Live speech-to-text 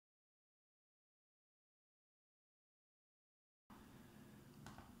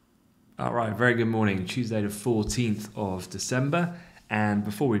All right, very good morning. Tuesday the 14th of December. And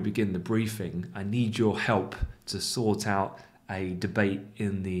before we begin the briefing, I need your help to sort out a debate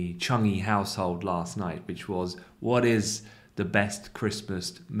in the Cheungy household last night, which was, what is the best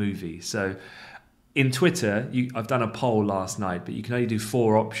Christmas movie? So in Twitter, I've done a poll last night, but you can only do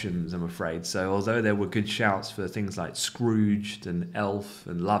 4 options, I'm afraid. So although there were good shouts for things like Scrooged and Elf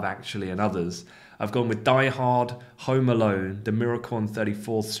and Love Actually and others, I've gone with Die Hard, Home Alone, The Miracle on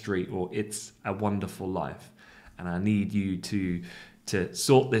 34th Street, or It's a Wonderful Life. And I need you to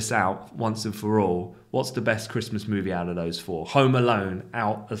sort this out once and for all. What's the best Christmas movie out of those 4? Home Alone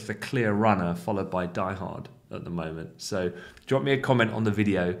out as the clear runner, followed by Die Hard at the moment. So drop me a comment on the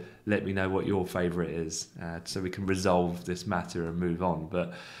video, let me know what your favourite is, so we can resolve this matter and move on.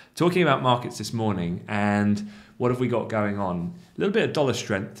 But talking about markets this morning, and what have we got going on? A little bit of dollar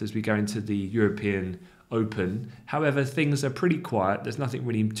strength as we go into the European Open. However, things are pretty quiet. There's nothing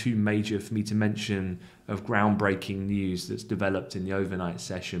really too major for me to mention of groundbreaking news that's developed in the overnight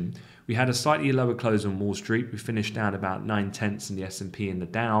session. We had a slightly lower close on Wall Street. We finished down about 0.9 in the S&P and the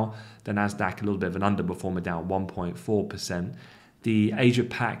Dow. The Nasdaq a little bit of an underperformer, down 1.4%. The Asia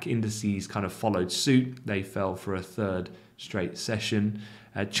Pac indices kind of followed suit. They fell for a third straight session.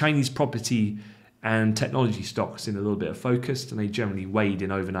 Chinese property and technology stocks in a little bit of focus, and they generally weighed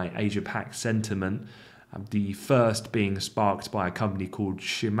in overnight Asia Pac sentiment. The first being sparked by a company called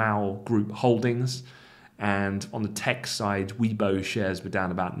Shimao Group Holdings. And on the tech side, Weibo shares were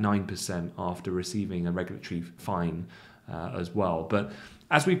down about 9% after receiving a regulatory fine as well. But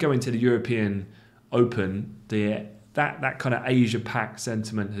as we go into the European Open, that kind of Asia Pac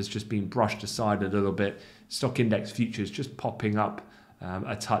sentiment has just been brushed aside a little bit. Stock index futures just popping up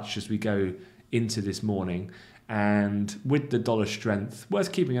a touch as we go into this morning. And with the dollar strength,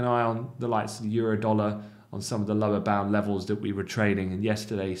 worth keeping an eye on the likes of the euro dollar on some of the lower bound levels that we were trading in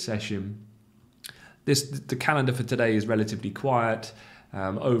yesterday's session. The calendar for today is relatively quiet.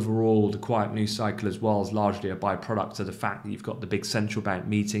 Overall, the quiet news cycle as well is largely a byproduct of the fact that you've got the big central bank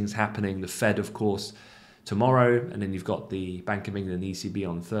meetings happening, the Fed, of course, tomorrow, and then you've got the Bank of England and ECB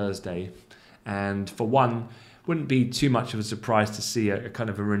on Thursday. And for one, wouldn't be too much of a surprise to see a kind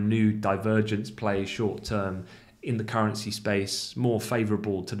of a renewed divergence play short term in the currency space, more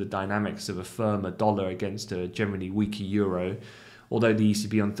favourable to the dynamics of a firmer dollar against a generally weaker euro. Although the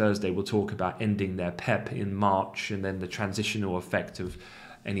ECB on Thursday will talk about ending their PEP in March and then the transitional effect of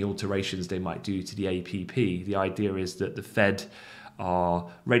any alterations they might do to the APP, the idea is that the Fed are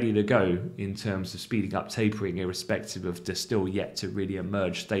ready to go in terms of speeding up tapering, irrespective of the still yet to really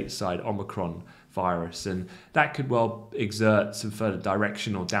emerge stateside Omicron virus. And that could well exert some further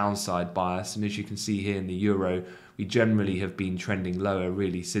direction or downside bias. And as you can see here in the euro, we generally have been trending lower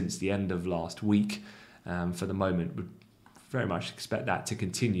really since the end of last week. For the moment, would very much expect that to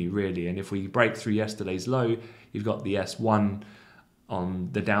continue really. And if we break through yesterday's low, you've got the S1 on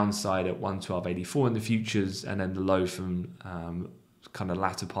the downside at 112.84 in the futures, and then the low from kind of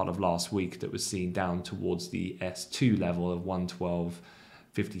latter part of last week that was seen down towards the S2 level of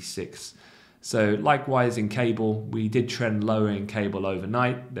 112.56. So likewise in cable, we did trend lower in cable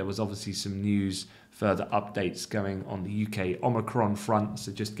overnight. There was obviously some news, further updates going on the UK Omicron front.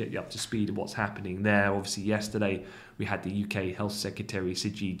 So just get you up to speed of what's happening there. Obviously yesterday we had the UK Health Secretary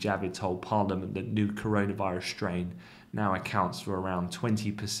Sajid Javid told Parliament that new coronavirus strain now accounts for around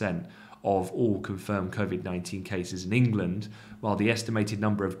 20% of all confirmed COVID-19 cases in England, while the estimated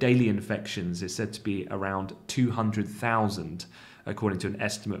number of daily infections is said to be around 200,000, according to an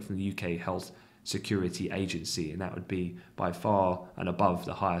estimate from the UK Health Security Agency, and that would be by far and above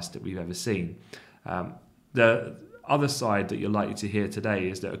the highest that we've ever seen. The other side that you're likely to hear today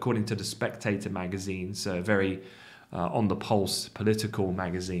is that according to the Spectator magazine, so a very on the pulse political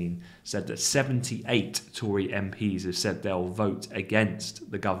magazine, said that 78 Tory MPs have said they'll vote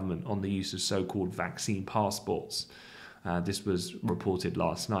against the government on the use of so-called vaccine passports. This was reported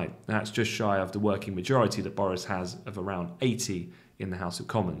last night. That's just shy of the working majority that Boris has of around 80 in the House of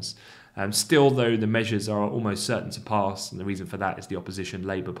Commons. Still, though, the measures are almost certain to pass, and the reason for that is the opposition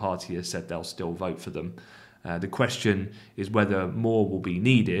Labour Party has said they'll still vote for them. The question is whether more will be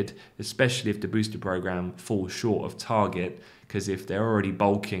needed, especially if the booster programme falls short of target, because if they're already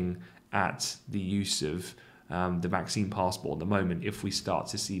bulking at the use of the vaccine passport at the moment, if we start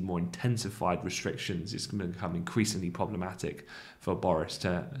to see more intensified restrictions, it's going to become increasingly problematic for Boris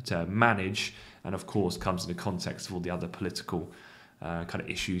to manage, and of course comes in the context of all the other political kind of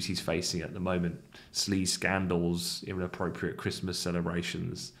issues he's facing at the moment, sleaze scandals, inappropriate Christmas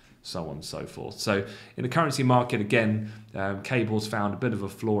celebrations, so on and so forth. So in the currency market, again, cables found a bit of a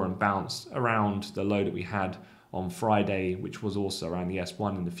floor and bounce around the low that we had on Friday, which was also around the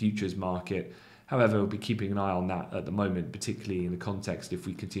S1 in the futures market. However, we'll be keeping an eye on that at the moment, particularly in the context if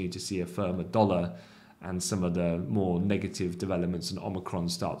we continue to see a firmer dollar and some of the more negative developments in Omicron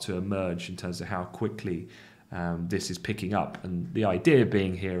start to emerge in terms of how quickly this is picking up. And the idea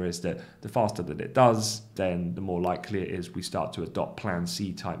being here is that the faster that it does, then the more likely it is we start to adopt Plan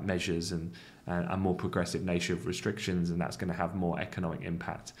C type measures and a more progressive nature of restrictions, and that's going to have more economic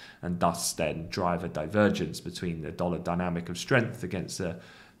impact and thus then drive a divergence between the dollar dynamic of strength against a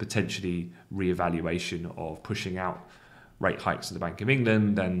potentially re-evaluation of pushing out rate hikes at the Bank of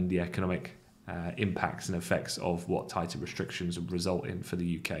England and the economic impacts and effects of what tighter restrictions would result in for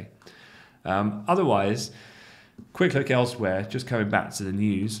the UK. Otherwise, quick look elsewhere, just coming back to the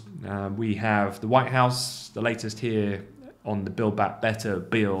news. We have the White House. The latest here on the Build Back Better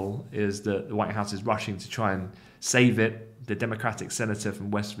bill is that the White House is rushing to try and save it. The Democratic senator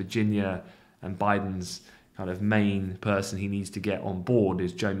from West Virginia and Biden's kind of main person he needs to get on board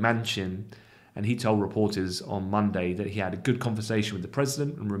is Joe Manchin. And he told reporters on Monday that he had a good conversation with the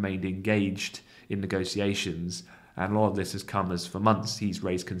president and remained engaged in negotiations. And a lot of this has come as for months he's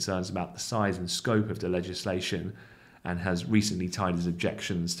raised concerns about the size and scope of the legislation and has recently tied his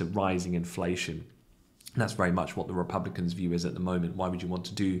objections to rising inflation. And that's very much what the Republicans' view is at the moment. Why would you want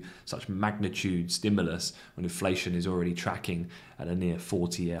to do such magnitude stimulus when inflation is already tracking at a near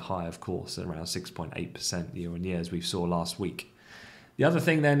 40-year high, of course, at around 6.8% year on year, as we saw last week. The other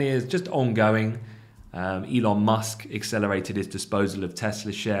thing then is just ongoing. Elon Musk accelerated his disposal of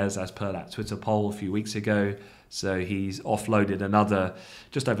Tesla shares as per that Twitter poll a few weeks ago. So he's offloaded another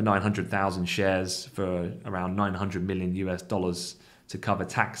just over 900,000 shares for around $900 million US to cover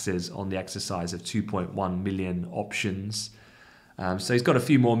taxes on the exercise of 2.1 million options. So he's got a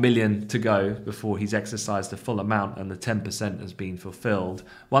few more million to go before he's exercised the full amount and the 10% has been fulfilled.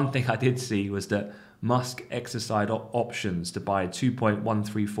 One thing I did see was that Musk exercised options to buy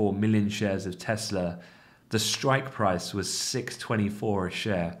 2.134 million shares of Tesla. The strike price was $6.24 a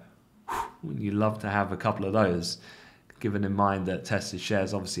share. Wouldn't you love to have a couple of those? Given in mind that Tesla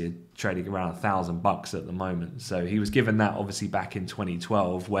shares obviously are trading around $1,000 at the moment. So he was given that obviously back in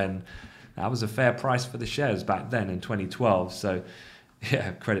 2012 when that was a fair price for the shares back then in 2012. So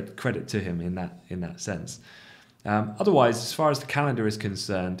yeah, credit to him in that sense. Otherwise, as far as the calendar is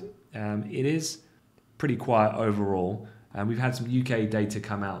concerned, it is pretty quiet overall. We've had some UK data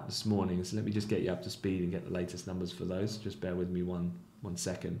come out this morning, so let me just get you up to speed and get the latest numbers for those. Just bear with me one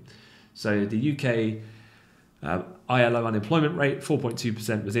second. So the UK ILO unemployment rate,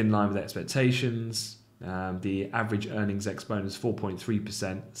 4.2%, was in line with expectations. The average earnings ex bonus,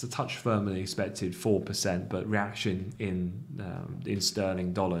 4.3%. It's a touch firmer than expected, 4%, but reaction in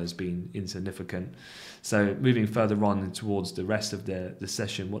sterling dollar has been insignificant. So moving further on towards the rest of the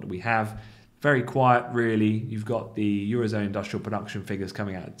session, what do we have? Very quiet, really. You've got the Eurozone industrial production figures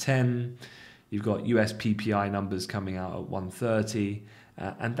coming out at 10. You've got US PPI numbers coming out at 130.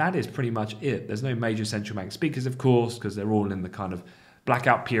 And that is pretty much it. There's no major central bank speakers, of course, because they're all in the kind of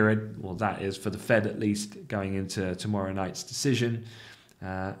blackout period. Well, that is for the Fed at least, going into tomorrow night's decision.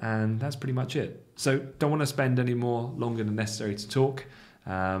 And that's pretty much it. So don't want to spend any more longer than necessary to talk.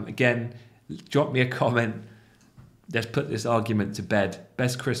 Again, drop me a comment. Let's put this argument to bed.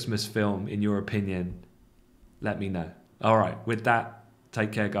 Best Christmas film, in your opinion? Let me know. All right, with that,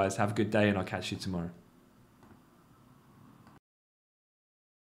 take care, guys. Have a good day, and I'll catch you tomorrow.